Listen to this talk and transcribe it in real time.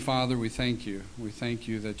Father, we thank you. We thank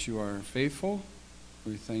you that you are faithful.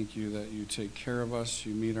 We thank you that you take care of us,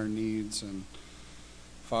 you meet our needs. And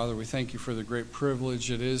Father, we thank you for the great privilege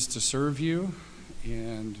it is to serve you.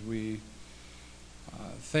 And we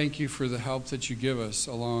thank you for the help that you give us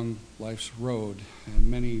along life's road. And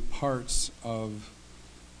many parts of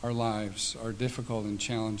our lives are difficult and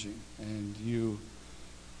challenging. And you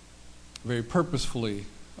very purposefully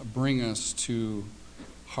bring us to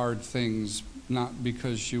hard things, not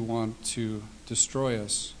because you want to destroy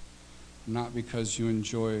us, not because you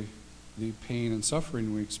enjoy the pain and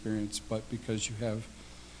suffering we experience, but because you have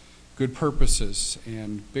good purposes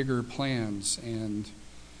and bigger plans, and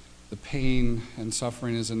the pain and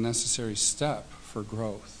suffering is a necessary step for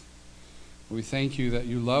growth. We thank you that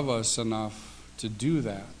you love us enough to do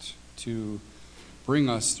that, to bring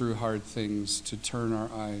us through hard things, to turn our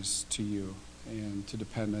eyes to you and to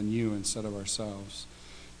depend on you instead of ourselves,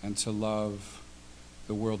 and to love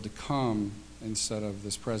the world to come instead of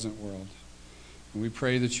this present world. And we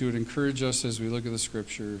pray that you would encourage us as we look at the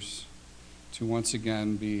scriptures to once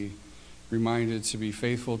again be reminded to be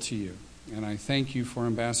faithful to you. And I thank you for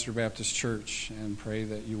Ambassador Baptist Church and pray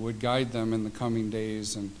that you would guide them in the coming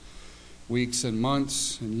days and weeks and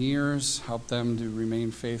months and years. Help them to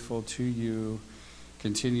remain faithful to you,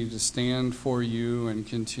 continue to stand for you, and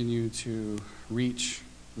continue to reach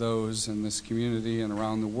those in this community and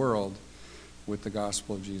around the world with the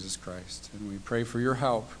gospel of Jesus Christ. And we pray for your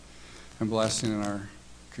help and blessing in our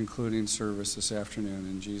concluding service this afternoon.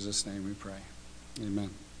 In Jesus' name we pray.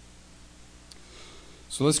 Amen.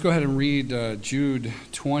 So let's go ahead and read Jude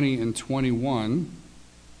 20 and 21,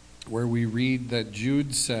 where we read that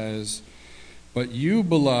Jude says, "But you,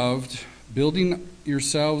 beloved, building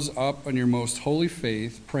yourselves up on your most holy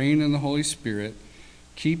faith, praying in the Holy Spirit,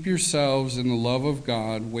 keep yourselves in the love of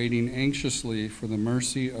God, waiting anxiously for the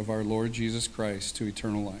mercy of our Lord Jesus Christ to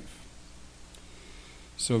eternal life."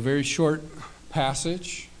 So a very short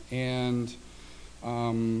passage, and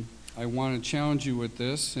I want to challenge you with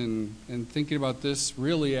this and thinking about this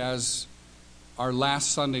really as our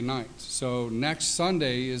last Sunday night. So next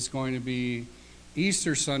Sunday is going to be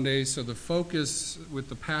Easter Sunday, so the focus with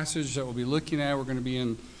the passage that we'll be looking at, we're going to be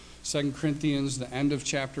in 2 Corinthians, the end of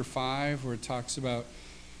chapter 5, where it talks about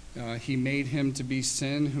he made him to be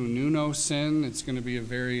sin who knew no sin. It's going to be a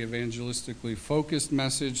very evangelistically focused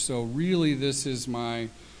message. So really this is my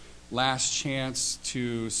last chance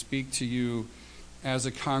to speak to you as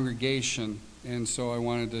a congregation. And so I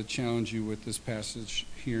wanted to challenge you with this passage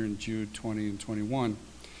here in Jude 20 and 21.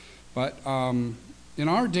 But in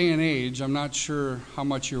our day and age, I'm not sure how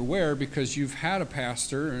much you're aware, because you've had a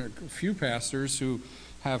pastor, a few pastors who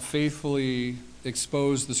have faithfully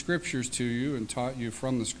exposed the scriptures to you and taught you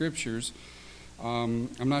from the scriptures. I'm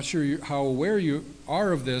not sure how aware you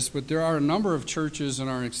are of this, but there are a number of churches in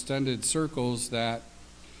our extended circles that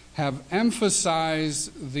have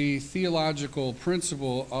emphasized the theological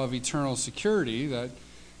principle of eternal security, that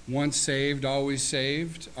once saved, always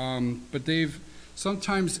saved, but they've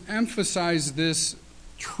sometimes emphasized this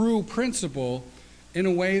true principle in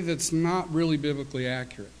a way that's not really biblically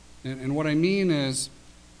accurate. And what I mean is,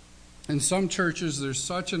 in some churches, there's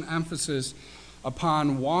such an emphasis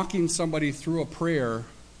upon walking somebody through a prayer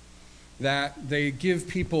that they give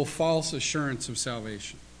people false assurance of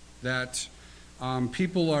salvation. That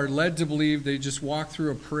people are led to believe they just walk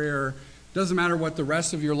through a prayer. Doesn't matter what the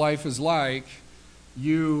rest of your life is like,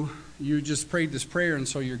 you just prayed this prayer and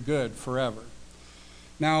so you're good forever.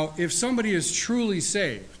 Now, if somebody is truly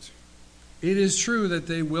saved, it is true that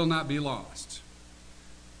they will not be lost.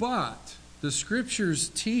 But the scriptures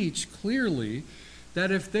teach clearly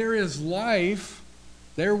that if there is life,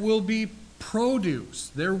 there will be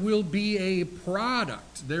produce, there will be a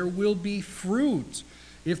product, there will be fruit.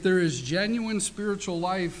 If there is genuine spiritual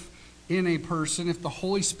life in a person, if the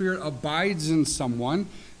Holy Spirit abides in someone,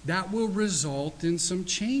 that will result in some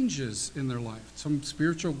changes in their life, some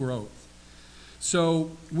spiritual growth. So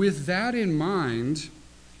with that in mind,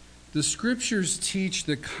 the scriptures teach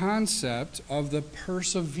the concept of the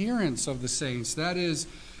perseverance of the saints. That is,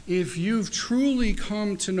 if you've truly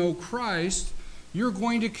come to know Christ, you're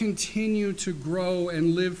going to continue to grow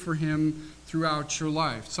and live for him throughout your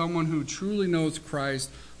life. Someone who truly knows Christ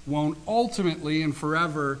won't ultimately and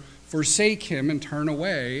forever forsake him and turn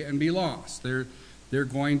away and be lost. They're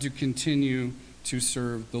going to continue to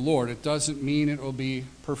serve the Lord. It doesn't mean it will be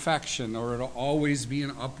perfection or it'll always be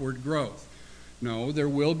an upward growth. No, there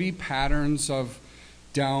will be patterns of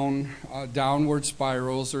downward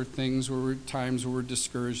spirals or times where we're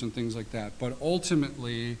discouraged and things like that. But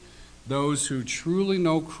ultimately, those who truly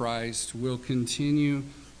know Christ will continue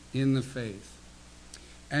in the faith.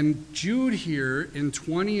 And Jude here in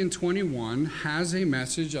 20 and 21 has a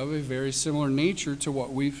message of a very similar nature to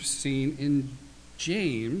what we've seen in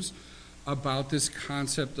James about this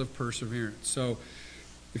concept of perseverance. So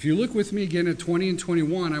if you look with me again at 20 and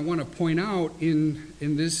 21, I want to point out in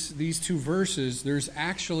these two verses, there's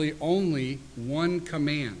actually only one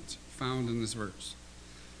command found in this verse.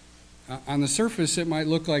 On the surface, it might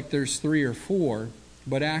look like there's 3 or 4,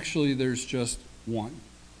 but actually there's just one.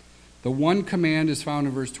 The one command is found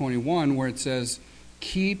in verse 21 where it says,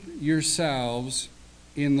 keep yourselves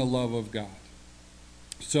in the love of God.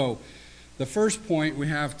 So the first point we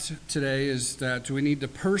have today is that we need to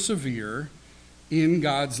persevere in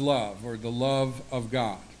God's love, or the love of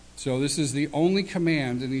God. So this is the only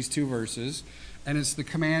command in these two verses, and it's the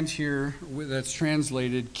command here that's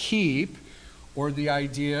translated keep, or the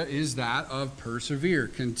idea is that of persevere,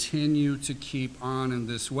 continue to keep on in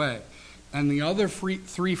this way. And the other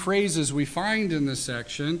three phrases we find in this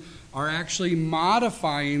section are actually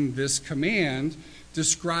modifying this command,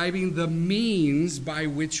 describing the means by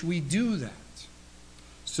which we do that.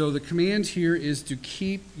 So the command here is to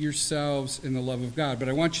keep yourselves in the love of God. But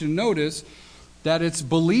I want you to notice that it's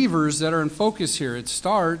believers that are in focus here. It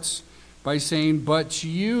starts by saying, but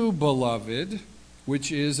you, beloved,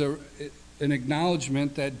 which is an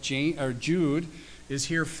acknowledgement that Jude is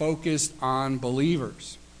here focused on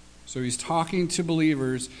believers. So he's talking to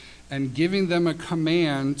believers and giving them a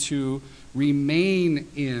command to remain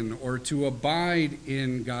in or to abide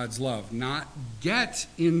in God's love. Not get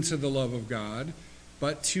into the love of God,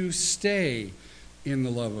 but to stay in the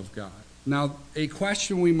love of God. Now, a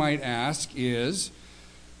question we might ask is,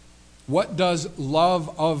 what does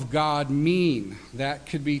love of God mean? That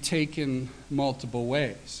could be taken multiple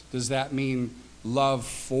ways. Does that mean love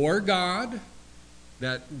for God?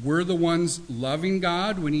 That we're the ones loving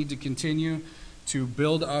God? We need to continue to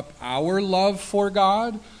build up our love for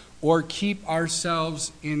God? Or keep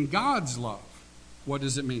ourselves in God's love? What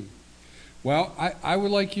does it mean? Well, I would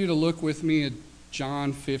like you to look with me at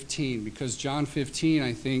John 15, because John 15,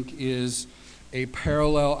 I think, is a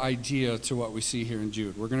parallel idea to what we see here in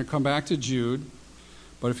Jude. We're going to come back to Jude,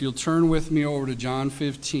 but if you'll turn with me over to John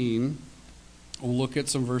 15, we'll look at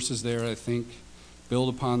some verses there I think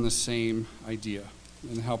build upon the same idea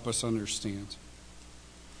and help us understand.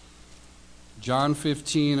 John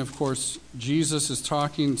 15, of course, Jesus is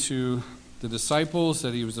talking to the disciples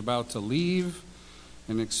that he was about to leave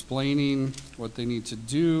and explaining what they need to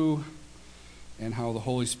do and how the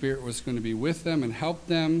Holy Spirit was going to be with them and help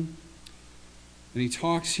them. And he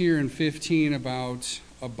talks here in 15 about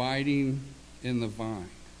abiding in the vine.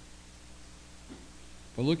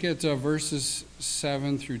 But look at verses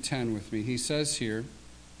 7 through 10 with me. He says here,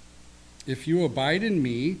 if you abide in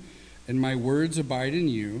me and my words abide in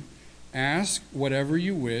you, ask whatever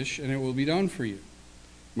you wish and it will be done for you.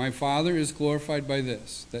 My Father is glorified by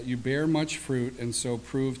this, that you bear much fruit and so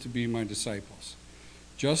prove to be my disciples.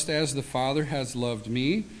 Just as the Father has loved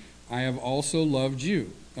me, I have also loved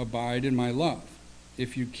you. Abide in my love.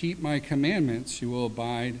 If you keep my commandments, you will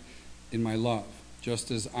abide in my love,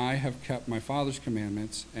 just as I have kept my Father's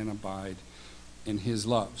commandments and abide in his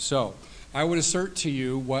love. So, I would assert to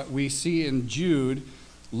you what we see in Jude.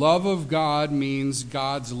 Love of God means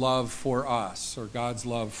God's love for us, or God's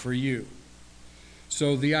love for you.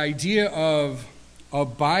 So the idea of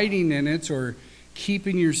abiding in it, or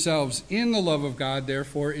keeping yourselves in the love of God,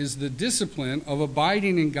 therefore, is the discipline of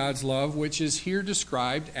abiding in God's love, which is here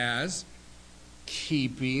described as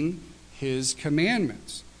keeping his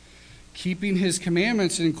commandments. Keeping his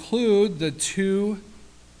commandments include the two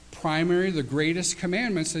primary, the greatest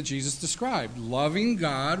commandments that Jesus described. Loving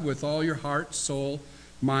God with all your heart, soul,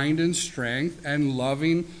 mind, and strength, and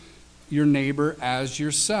loving your neighbor as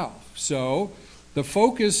yourself. So, the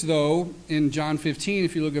focus, though, in John 15,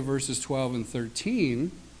 if you look at verses 12 and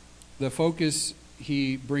 13, the focus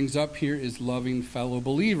he brings up here is loving fellow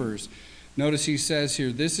believers. Notice he says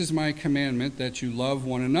here, this is my commandment, that you love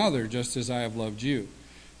one another, just as I have loved you.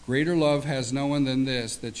 Greater love has no one than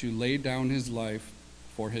this, that you lay down his life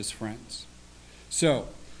for his friends. So,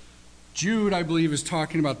 Jude, I believe, is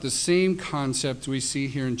talking about the same concept we see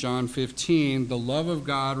here in John 15, the love of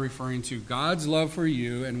God referring to God's love for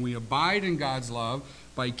you, and we abide in God's love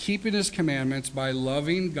by keeping his commandments, by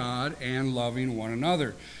loving God and loving one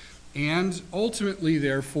another. And ultimately,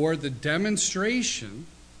 therefore, the demonstration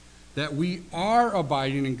that we are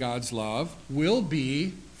abiding in God's love will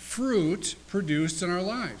be fruit produced in our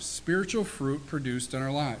lives, spiritual fruit produced in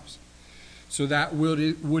our lives. So that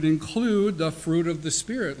would include the fruit of the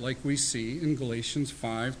Spirit, like we see in Galatians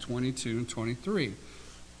 5:22 and 23.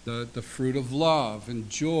 the fruit of love and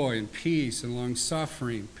joy and peace and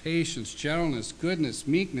long-suffering, patience, gentleness, goodness,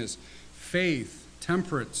 meekness, faith,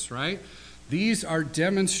 temperance, right? These are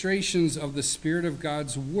demonstrations of the Spirit of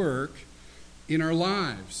God's work in our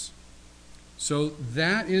lives. So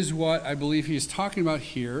that is what I believe he's talking about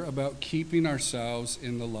here, about keeping ourselves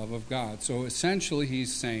in the love of God. So essentially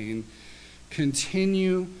he's saying,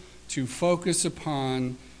 continue to focus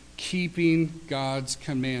upon keeping God's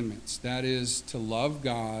commandments. That is to love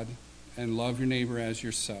God and love your neighbor as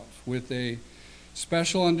yourself, with a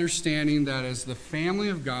special understanding that as the family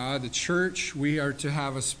of God, the church, we are to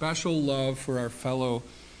have a special love for our fellow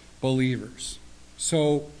believers.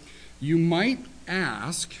 So you might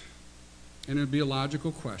ask, and it would be a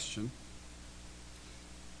logical question,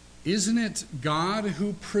 isn't it God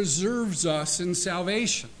who preserves us in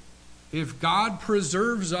salvation? If God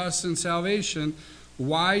preserves us in salvation,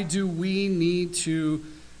 why do we need to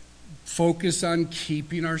focus on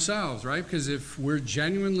keeping ourselves, right? Because if we're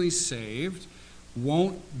genuinely saved,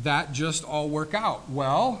 won't that just all work out?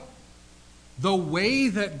 Well, the way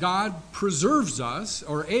that God preserves us,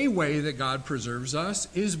 or a way that God preserves us,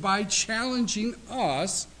 is by challenging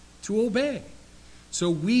us to obey. So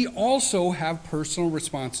we also have personal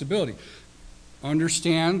responsibility.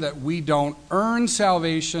 Understand that we don't earn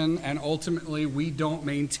salvation and ultimately we don't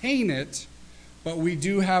maintain it, but we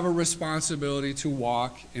do have a responsibility to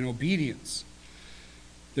walk in obedience.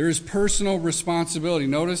 There is personal responsibility.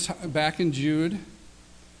 Notice back in Jude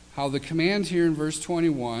how the command here in verse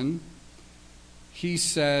 21, he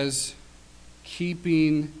says,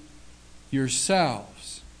 keeping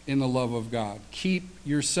yourselves in the love of God. Keep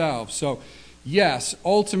yourselves. So, yes,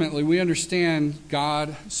 ultimately we understand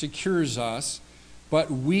God secures us, but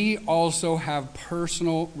we also have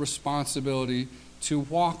personal responsibility to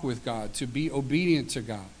walk with God, to be obedient to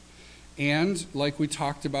God. And like we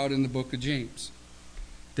talked about in the book of James,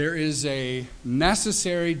 there is a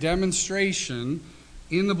necessary demonstration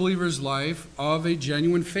in the believer's life of a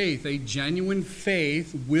genuine faith. A genuine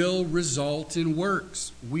faith will result in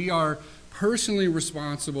works. We are personally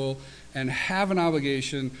responsible and have an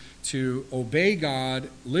obligation to obey God,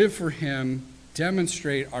 live for Him,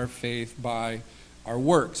 demonstrate our faith by our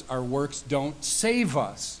works. Our works don't save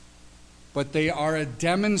us, but they are a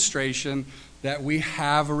demonstration that we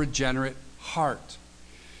have a regenerate heart.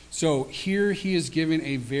 So here he is giving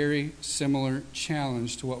a very similar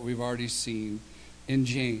challenge to what we've already seen in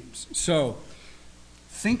James. So,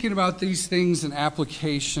 thinking about these things in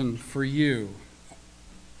application for you,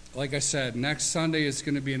 like I said, next Sunday is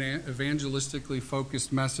going to be an evangelistically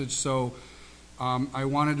focused message, so I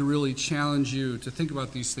wanted to really challenge you to think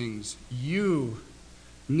about these things. You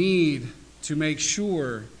need to make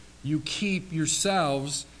sure you keep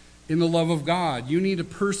yourselves in the love of God. You need to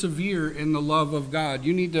persevere in the love of God.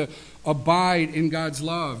 You need to abide in God's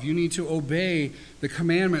love. You need to obey the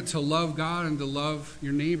commandment to love God and to love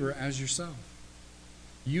your neighbor as yourself.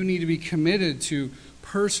 You need to be committed to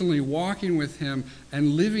personally walking with Him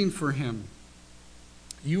and living for Him.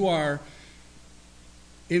 You are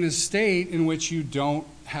in a state in which you don't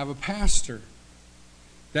have a pastor.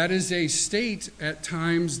 That is a state at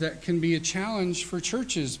times that can be a challenge for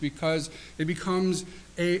churches because it becomes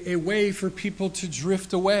a way for people to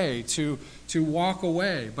drift away, to walk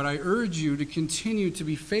away. But I urge you to continue to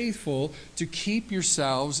be faithful, to keep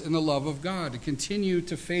yourselves in the love of God, to continue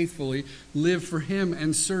to faithfully live for Him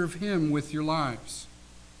and serve Him with your lives.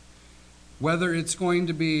 Whether it's going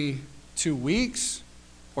to be 2 weeks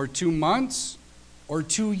or 2 months or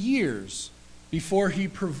 2 years before He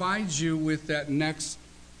provides you with that next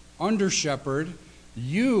under-shepherd,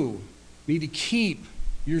 you need to keep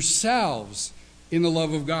yourselves in the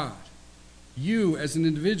love of God. You, as an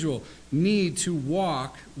individual, need to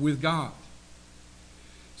walk with God.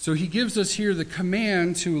 So he gives us here the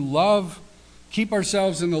command to love, keep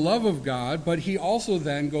ourselves in the love of God, but he also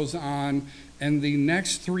then goes on in the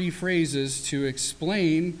next 3 phrases to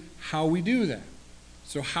explain how we do that.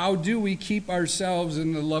 So how do we keep ourselves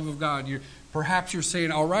in the love of God? Perhaps you're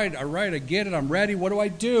saying, all right, I get it, I'm ready, what do I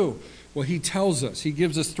do? Well, he tells us, he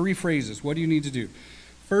gives us 3 phrases. What do you need to do?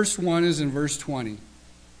 First one is in verse 20.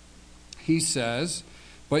 He says,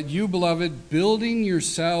 but you, beloved, building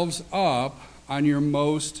yourselves up on your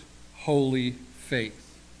most holy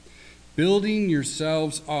faith. Building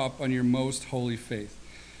yourselves up on your most holy faith.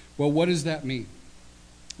 Well, what does that mean?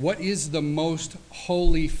 What is the most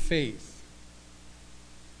holy faith?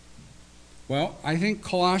 Well, I think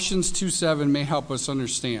Colossians 2:7 may help us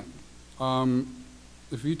understand.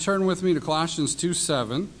 If you turn with me to Colossians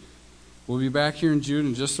 2:7, we'll be back here in Jude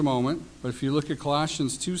in just a moment. But if you look at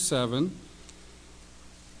Colossians 2:7,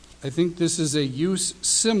 I think this is a use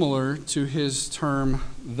similar to his term,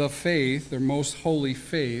 the faith, or most holy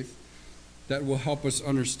faith, that will help us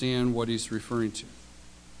understand what he's referring to.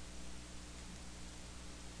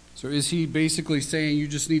 So is he basically saying you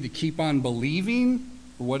just need to keep on believing?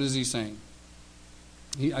 Or what is he saying?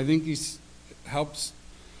 I think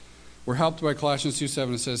we're helped by Colossians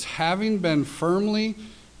 2:7. It says, having been firmly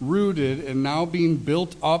rooted and now being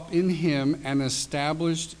built up in him and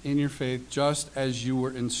established in your faith, just as you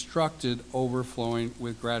were instructed, overflowing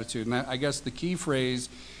with gratitude. And I guess the key phrase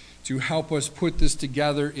to help us put this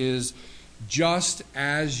together is just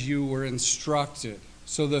as you were instructed.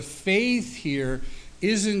 So the faith here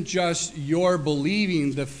isn't just your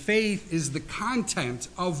believing. The faith is the content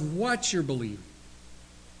of what you're believing.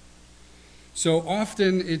 So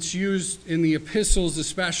often it's used in the epistles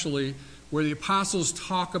especially, where the apostles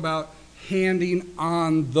talk about handing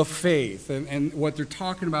on the faith. And what they're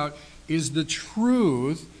talking about is the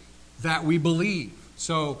truth that we believe.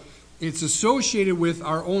 So it's associated with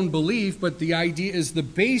our own belief, but the idea is the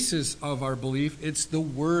basis of our belief. It's the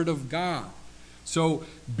Word of God. So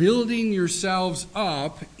building yourselves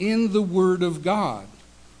up in the Word of God.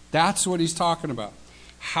 That's what he's talking about.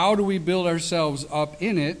 How do we build ourselves up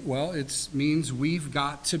in it? Well, it means we've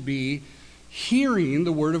got to be hearing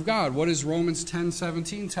the Word of God. What does Romans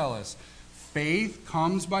 10:17 tell us? Faith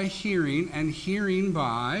comes by hearing, and hearing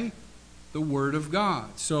by the Word of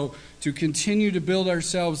God. So to continue to build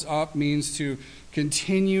ourselves up means to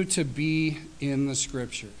continue to be in the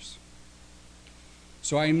Scriptures.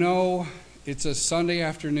 So I know it's a Sunday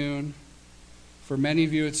afternoon. For many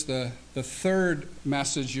of you, it's the third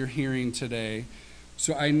message you're hearing today.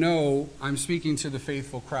 So I know I'm speaking to the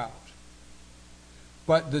faithful crowd.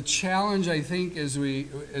 But the challenge, I think, as we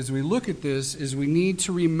look at this, is we need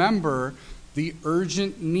to remember the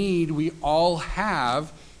urgent need we all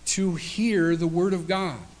have to hear the Word of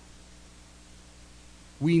God.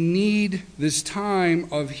 We need this time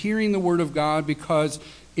of hearing the Word of God because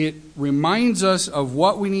it reminds us of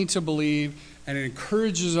what we need to believe, and it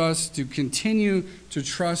encourages us to continue to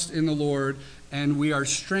trust in the Lord, and we are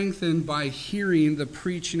strengthened by hearing the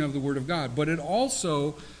preaching of the Word of God. But it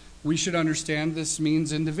also, we should understand, this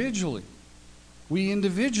means individually. We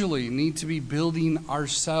individually need to be building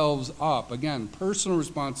ourselves up. Again, personal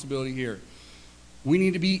responsibility here. We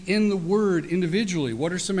need to be in the Word individually.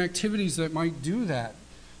 What are some activities that might do that?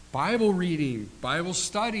 Bible reading, Bible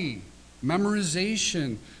study,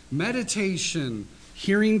 memorization, meditation,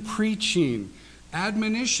 hearing preaching,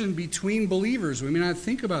 admonition between believers. We may not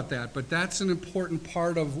think about that, but that's an important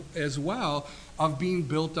part of as well of being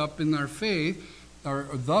built up in our faith. Or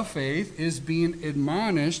the faith is being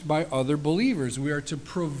admonished by other believers. We are to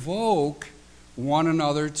provoke one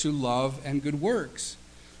another to love and good works.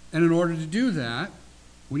 And in order to do that,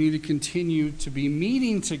 we need to continue to be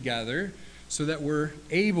meeting together so that we're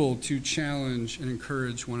able to challenge and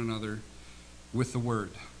encourage one another with the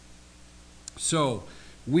Word. So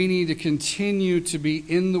we need to continue to be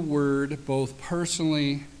in the Word both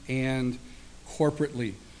personally and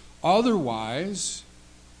corporately. Otherwise,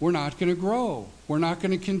 we're not going to grow. We're not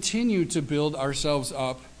going to continue to build ourselves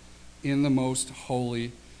up in the most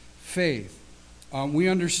holy faith. We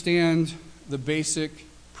understand the basic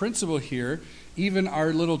principle here. Even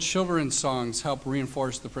our little children's songs help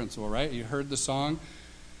reinforce the principle, right? You heard the song.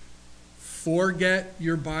 Forget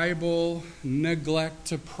your Bible, neglect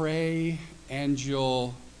to pray, and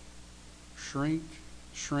you'll shrink,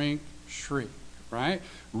 right?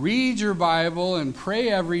 Read your Bible and pray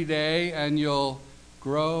every day, and you'll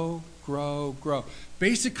grow.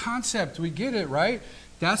 Basic concept, we get it, right?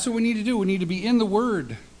 That's what we need to do. We need to be in the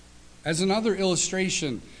Word. As another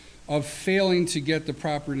illustration of failing to get the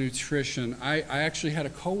proper nutrition, I actually had a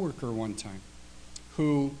coworker one time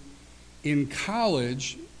who, in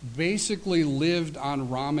college, basically lived on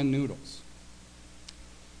ramen noodles.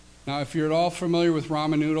 Now, if you're at all familiar with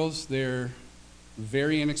ramen noodles, they're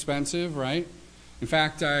very inexpensive, right? In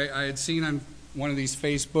fact, I had seen on one of these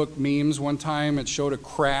Facebook memes one time, it showed a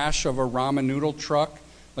crash of a ramen noodle truck,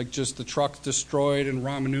 like just the truck's destroyed and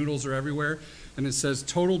ramen noodles are everywhere, and it says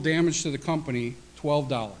total damage to the company,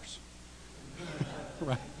 $12.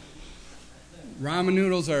 Right. Ramen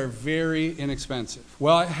noodles are very inexpensive.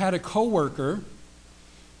 Well, I had a coworker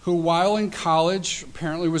who, while in college,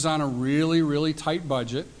 apparently was on a really, really tight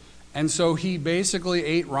budget, and so he basically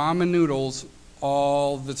ate ramen noodles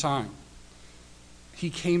all the time. He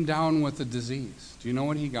came down with a disease. Do you know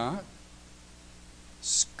what he got?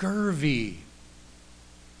 Scurvy.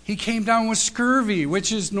 He came down with scurvy,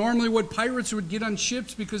 which is normally what pirates would get on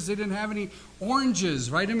ships because they didn't have any oranges,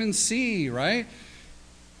 vitamin C, right?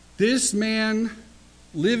 This man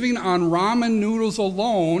living on ramen noodles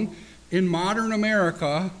alone in modern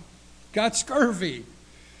America got scurvy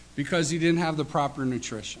because he didn't have the proper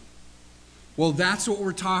nutrition. Well, that's what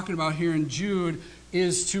we're talking about here in Jude,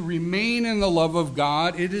 is to remain in the love of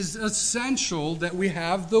God. It is essential that we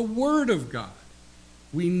have the Word of God.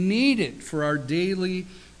 We need it for our daily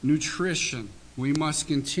nutrition. We must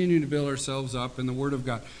continue to build ourselves up in the Word of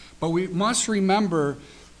God. But we must remember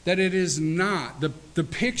that it is not. The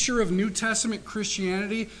picture of New Testament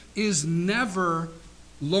Christianity is never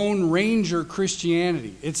Lone Ranger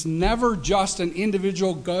Christianity. It's never just an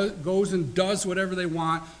individual goes and does whatever they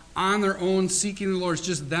want on their own, seeking the Lord. It's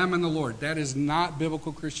just them and the Lord. That is not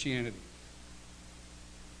biblical Christianity.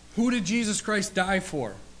 Who did Jesus Christ die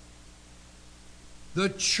for? The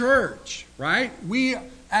church, right? We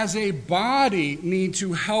as a body need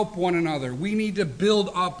to help one another. We need to build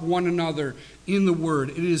up one another in the Word.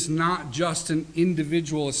 It is not just an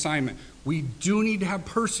individual assignment. We do need to have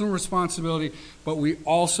personal responsibility, but we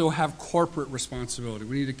also have corporate responsibility.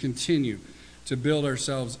 We need to continue to build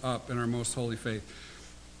ourselves up in our most holy faith.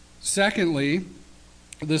 Secondly,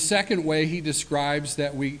 the second way he describes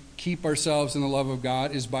that we keep ourselves in the love of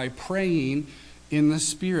God is by praying in the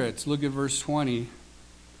Spirit. Look at verse 20,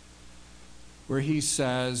 where he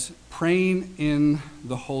says, praying in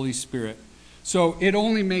the Holy Spirit. So it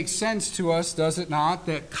only makes sense to us, does it not,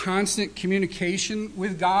 that constant communication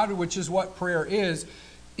with God, which is what prayer is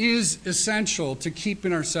essential to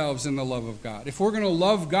keeping ourselves in the love of God. If we're going to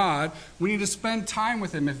love God, we need to spend time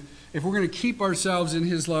with Him. If we're going to keep ourselves in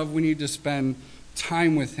His love, we need to spend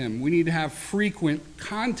time with Him. We need to have frequent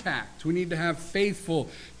contact. We need to have faithful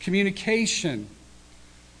communication.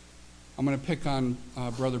 I'm going to pick on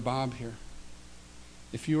Brother Bob here.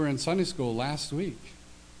 If you were in Sunday school last week,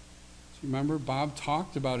 do you remember Bob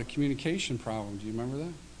talked about a communication problem? Do you remember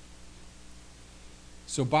that?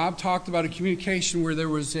 So Bob talked about a communication where there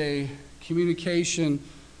was a communication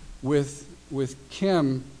with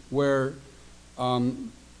Kim where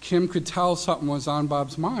Kim could tell something was on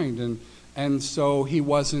Bob's mind, and so he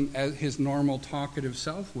wasn't at his normal talkative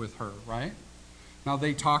self with her, right? Now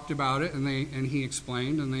they talked about it, and he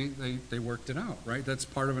explained, and they worked it out, right? That's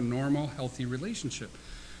part of a normal, healthy relationship.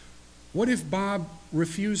 What if Bob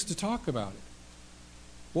refused to talk about it?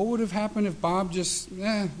 What would have happened if Bob just,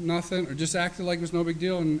 nothing, or just acted like it was no big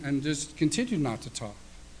deal and just continued not to talk?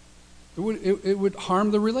 It would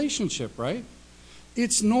harm the relationship, right?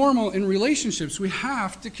 It's normal in relationships. We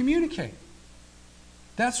have to communicate.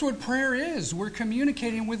 That's what prayer is. We're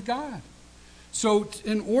communicating with God. So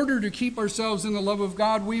in order to keep ourselves in the love of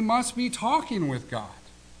God, we must be talking with God.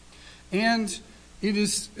 And it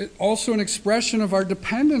is also an expression of our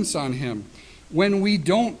dependence on Him. When we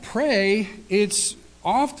don't pray, it's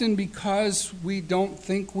often because we don't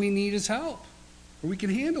think we need His help, or we can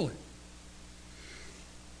handle it.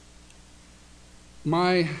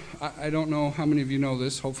 I don't know how many of you know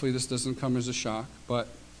this. Hopefully this doesn't come as a shock, but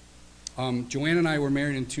Joanne and I were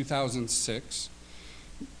married in 2006.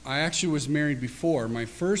 I actually was married before. My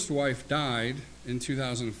first wife died in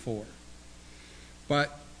 2004.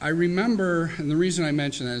 But I remember, and the reason I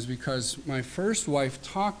mention that is because my first wife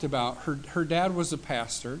talked about, her dad was a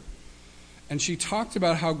pastor, and she talked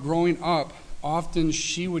about how growing up, often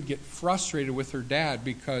she would get frustrated with her dad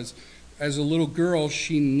because as a little girl,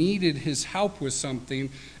 she needed his help with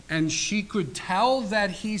something, and she could tell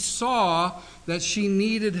that he saw that she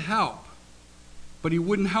needed help, but he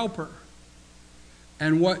wouldn't help her.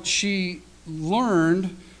 And what she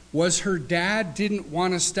learned was her dad didn't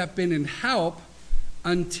want to step in and help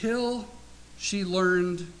until she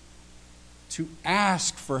learned to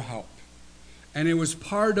ask for help. And it was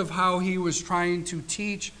part of how he was trying to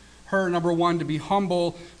teach her, number one, to be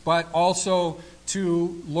humble, but also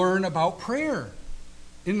to learn about prayer.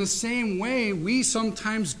 In the same way, we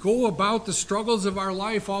sometimes go about the struggles of our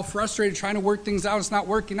life all frustrated, trying to work things out. It's not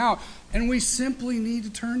working out. And we simply need to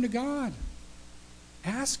turn to God.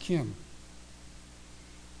 Ask Him.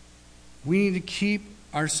 We need to keep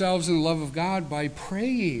ourselves in the love of God by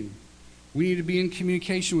praying. We need to be in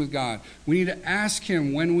communication with God. We need to ask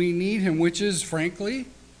Him when we need Him, which is, frankly,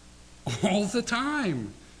 all the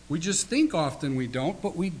time. We just think often we don't,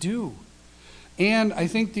 but we do. And I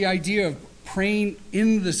think the idea of praying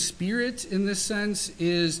in the Spirit, in this sense,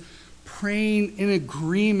 is praying in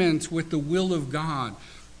agreement with the will of God.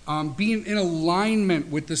 Being in alignment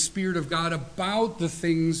with the Spirit of God about the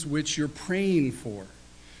things which you're praying for.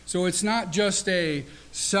 So it's not just a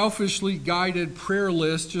selfishly guided prayer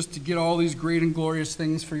list just to get all these great and glorious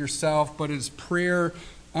things for yourself, but it's prayer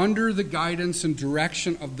under the guidance and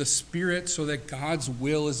direction of the Spirit so that God's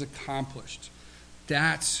will is accomplished.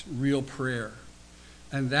 That's real prayer.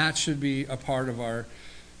 And that should be a part of our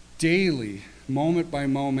daily,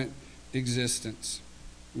 moment-by-moment existence.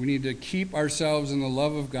 We need to keep ourselves in the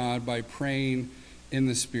love of God by praying in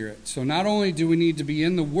the Spirit. So not only do we need to be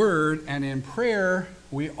in the Word and in prayer,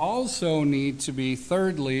 we also need to be,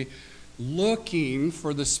 thirdly, looking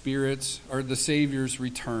for the Spirit's or the Savior's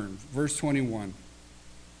return. Verse 21.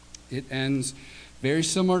 It ends very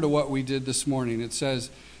similar to what we did this morning. It says,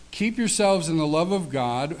 keep yourselves in the love of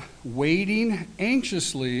God, waiting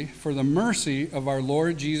anxiously for the mercy of our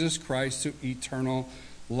Lord Jesus Christ to eternal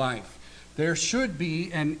life. There should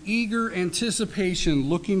be an eager anticipation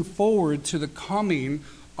looking forward to the coming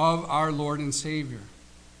of our Lord and Savior.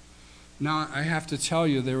 Now, I have to tell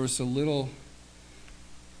you, there's a little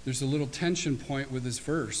tension point with this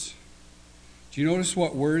verse. Do you notice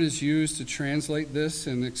what word is used to translate this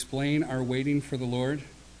and explain our waiting for the Lord?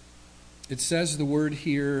 It says the word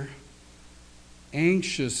here,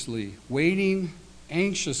 anxiously, waiting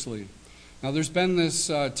anxiously. Now, there's been this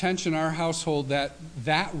tension in our household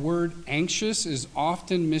that word anxious is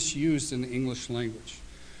often misused in the English language.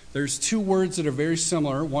 There's two words that are very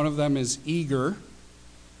similar. One of them is eager,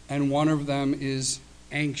 and one of them is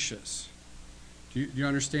anxious. Do you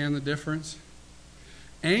understand the difference?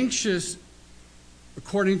 Anxious,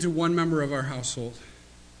 according to one member of our household,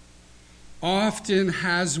 often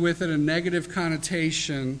has with it a negative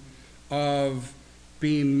connotation of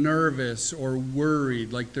being nervous or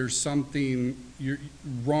worried, like there's something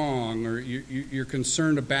wrong or you're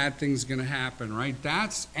concerned a bad thing's going to happen, right?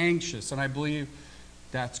 That's anxious, and I believe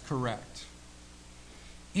that's correct.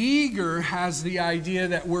 Eager has the idea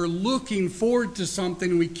that we're looking forward to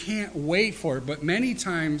something, we can't wait for it. But many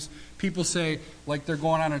times people say, like they're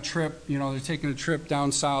going on a trip, they're taking a trip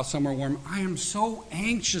down south, somewhere warm. I am so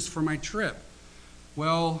anxious for my trip.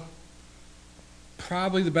 Well,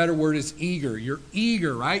 probably the better word is eager. You're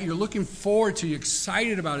eager, right? You're looking forward to, you're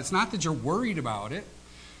excited about it. It's not that you're worried about it.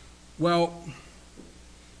 Well,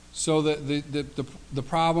 so the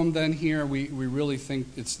problem then here, we really think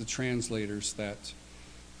it's the translators that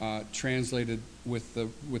translated with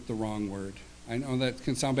the wrong word. I know that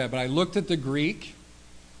can sound bad, but I looked at the Greek,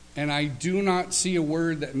 and I do not see a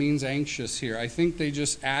word that means anxious here. I think they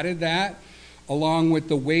just added that along with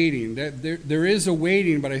the waiting. There is a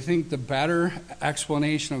waiting, but I think the better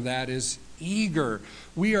explanation of that is eager.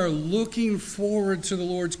 We are looking forward to the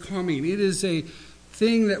Lord's coming. It is a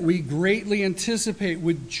thing that we greatly anticipate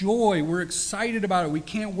with joy. We're excited about it. We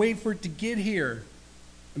can't wait for it to get here.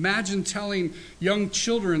 Imagine telling young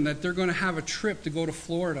children that they're going to have a trip to go to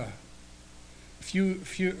Florida.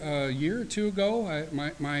 A year or two ago,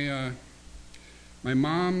 my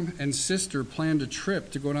mom and sister planned a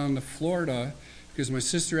trip to go down to Florida because my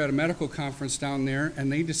sister had a medical conference down there,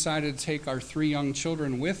 and they decided to take our 3 young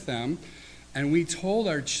children with them. And we told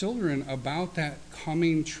our children about that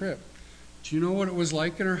coming trip. Do you know what it was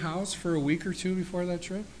like in our house for a week or two before that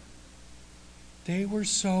trip? They were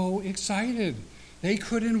so excited. They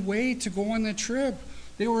couldn't wait to go on that trip.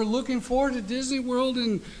 They were looking forward to Disney World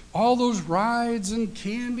and all those rides and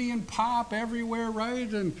candy and pop everywhere,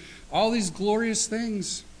 right? And all these glorious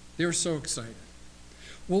things. They were so excited.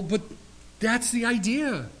 Well, but that's the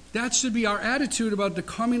idea. That should be our attitude about the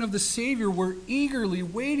coming of the Savior. We're eagerly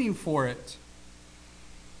waiting for it.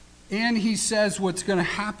 And he says what's going to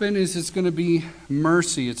happen is it's going to be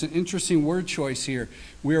mercy. It's an interesting word choice here.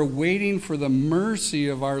 We are waiting for the mercy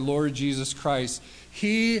of our Lord Jesus Christ.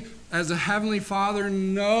 He, as a heavenly Father,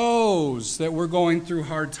 knows that we're going through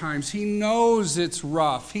hard times. He knows it's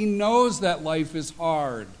rough. He knows that life is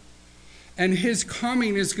hard. And his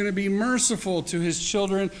coming is going to be merciful to his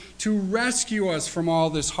children to rescue us from all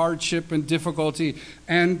this hardship and difficulty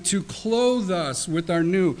and to clothe us with our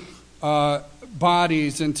new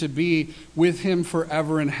bodies and to be with him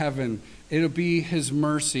forever in heaven. It'll be his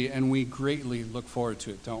mercy, and we greatly look forward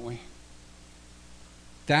to it, don't we?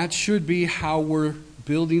 That should be how we're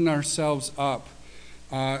building ourselves up,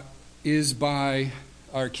 is by,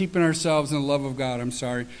 or keeping ourselves in the love of God,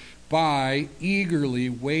 by eagerly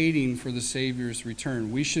waiting for the Savior's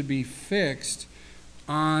return. We should be fixed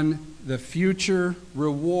on the future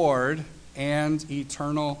reward and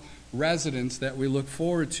eternal residence that we look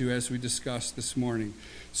forward to as we discussed this morning.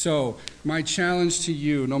 So, my challenge to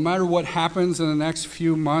you, no matter what happens in the next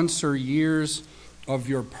few months or years of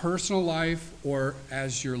your personal life or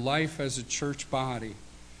as your life as a church body,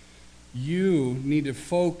 you need to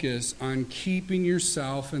focus on keeping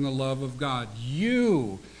yourself in the love of God.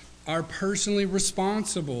 You are personally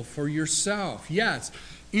responsible for yourself. Yes,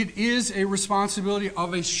 it is a responsibility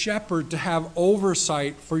of a shepherd to have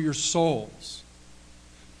oversight for your souls.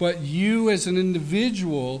 But you as an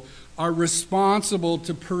individual are responsible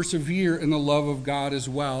to persevere in the love of God as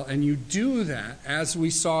well. And you do that, as we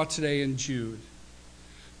saw today in Jude,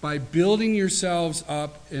 by building yourselves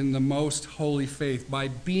up in the most holy faith, by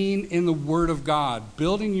being in the Word of God,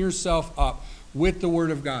 building yourself up with the Word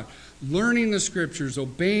of God, learning the Scriptures,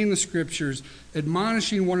 obeying the Scriptures,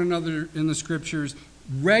 admonishing one another in the Scriptures,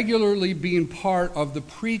 regularly being part of the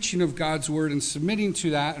preaching of God's Word and submitting to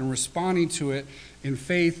that and responding to it in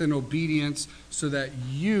faith and obedience so that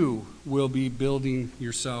you will be building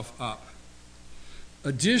yourself up.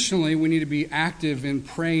 Additionally, we need to be active in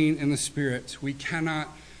praying in the Spirit. We cannot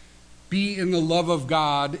be in the love of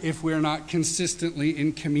God if we're not consistently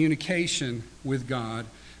in communication with God.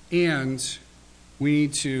 And we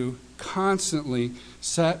need to constantly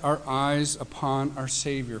set our eyes upon our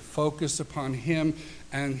Savior, focus upon Him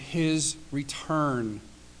and His return.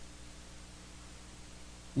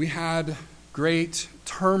 We had great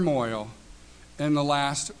turmoil in the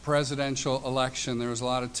last presidential election. There was a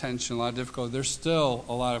lot of tension, a lot of difficulty. There's still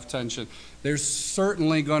a lot of tension. There's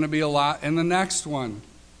certainly going to be a lot in the next one.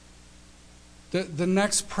 The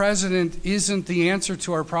next president isn't the answer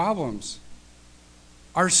to our problems.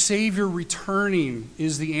 Our Savior returning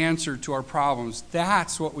is the answer to our problems.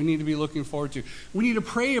 That's what we need to be looking forward to. We need to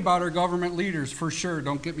pray about our government leaders, for sure,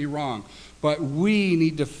 don't get me wrong. But we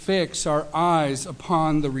need to fix our eyes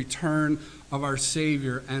upon the return of our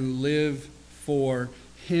Savior and live for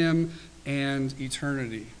Him and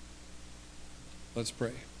eternity. Let's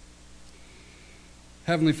pray.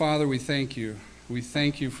 Heavenly Father, we thank you. We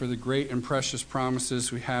thank you for the great and precious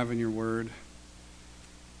promises we have in your word.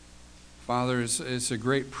 Father, it's a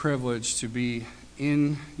great privilege to be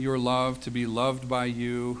in your love, to be loved by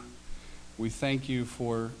you. We thank you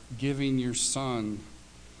for giving your Son.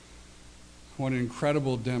 What an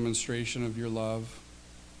incredible demonstration of your love.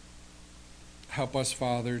 Help us,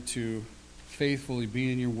 Father, to faithfully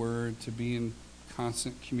be in your word, to be in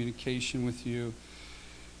constant communication with you.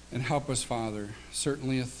 And help us, Father,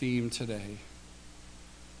 certainly a theme today.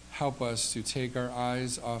 Help us to take our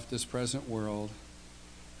eyes off this present world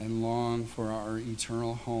and long for our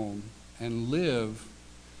eternal home and live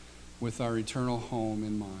with our eternal home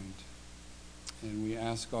in mind. And we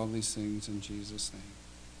ask all these things in Jesus'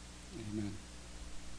 name. Amen.